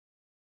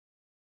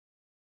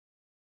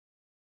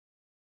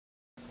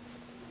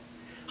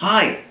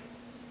Hi,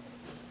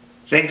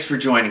 thanks for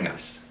joining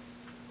us.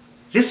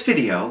 This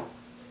video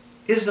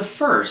is the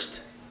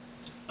first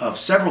of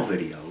several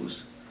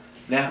videos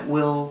that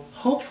will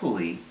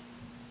hopefully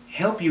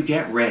help you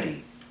get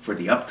ready for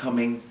the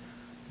upcoming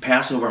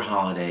Passover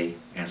holiday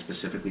and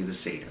specifically the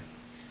Seder.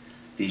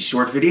 These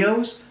short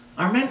videos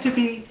are meant to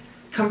be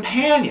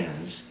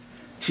companions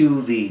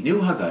to the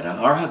new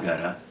Haggadah, our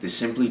Haggadah, the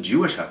Simply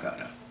Jewish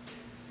Haggadah.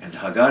 And the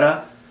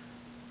Haggadah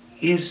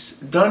is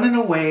done in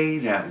a way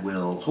that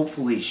will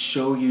hopefully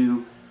show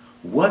you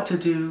what to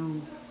do,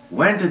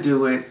 when to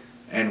do it,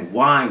 and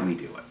why we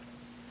do it.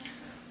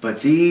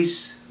 But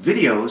these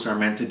videos are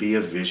meant to be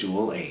a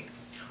visual aid.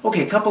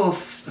 Okay, a couple of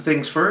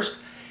things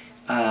first.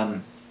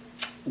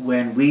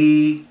 When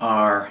we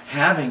are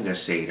having a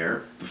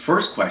Seder, the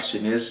first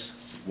question is,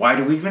 why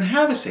do we even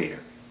have a Seder?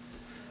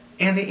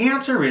 And the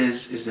answer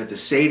is that the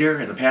Seder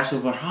and the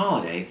Passover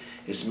holiday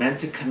is meant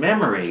to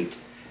commemorate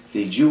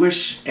the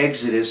Jewish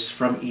exodus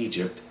from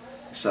Egypt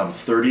some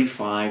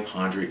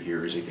 3,500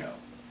 years ago.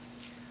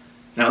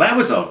 Now that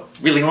was a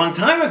really long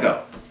time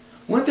ago.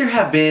 Wouldn't there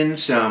have been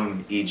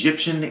some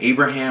Egyptian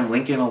Abraham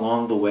Lincoln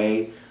along the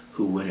way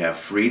who would have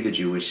freed the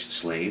Jewish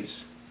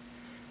slaves?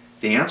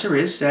 The answer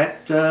is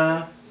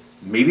that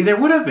maybe there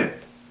would have been.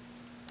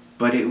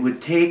 But it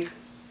would take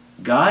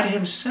God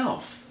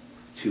Himself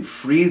to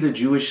free the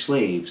Jewish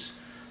slaves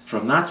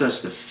from not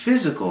just the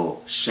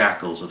physical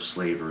shackles of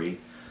slavery,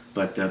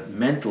 but the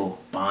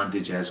mental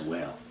bondage as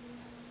well.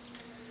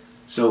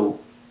 So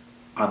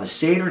on the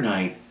Seder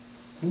night,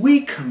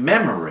 we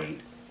commemorate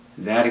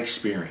that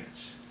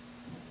experience.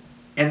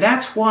 And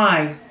that's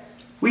why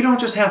we don't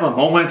just have a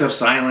moment of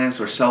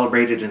silence or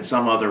celebrate it in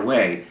some other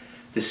way.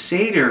 The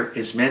Seder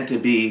is meant to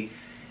be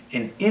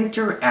an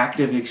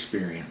interactive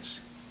experience.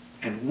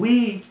 And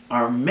we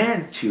are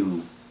meant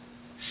to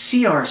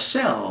see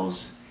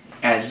ourselves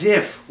as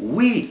if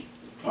we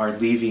are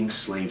leaving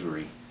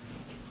slavery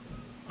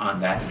on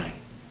that night.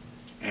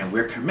 And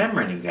we're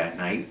commemorating that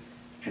night,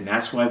 and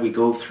that's why we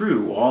go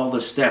through all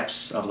the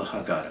steps of the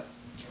Haggadah.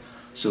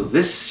 So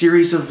this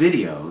series of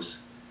videos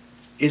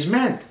is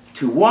meant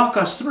to walk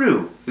us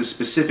through the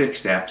specific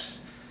steps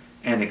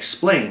and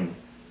explain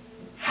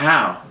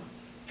how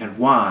and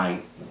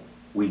why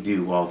we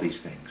do all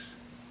these things.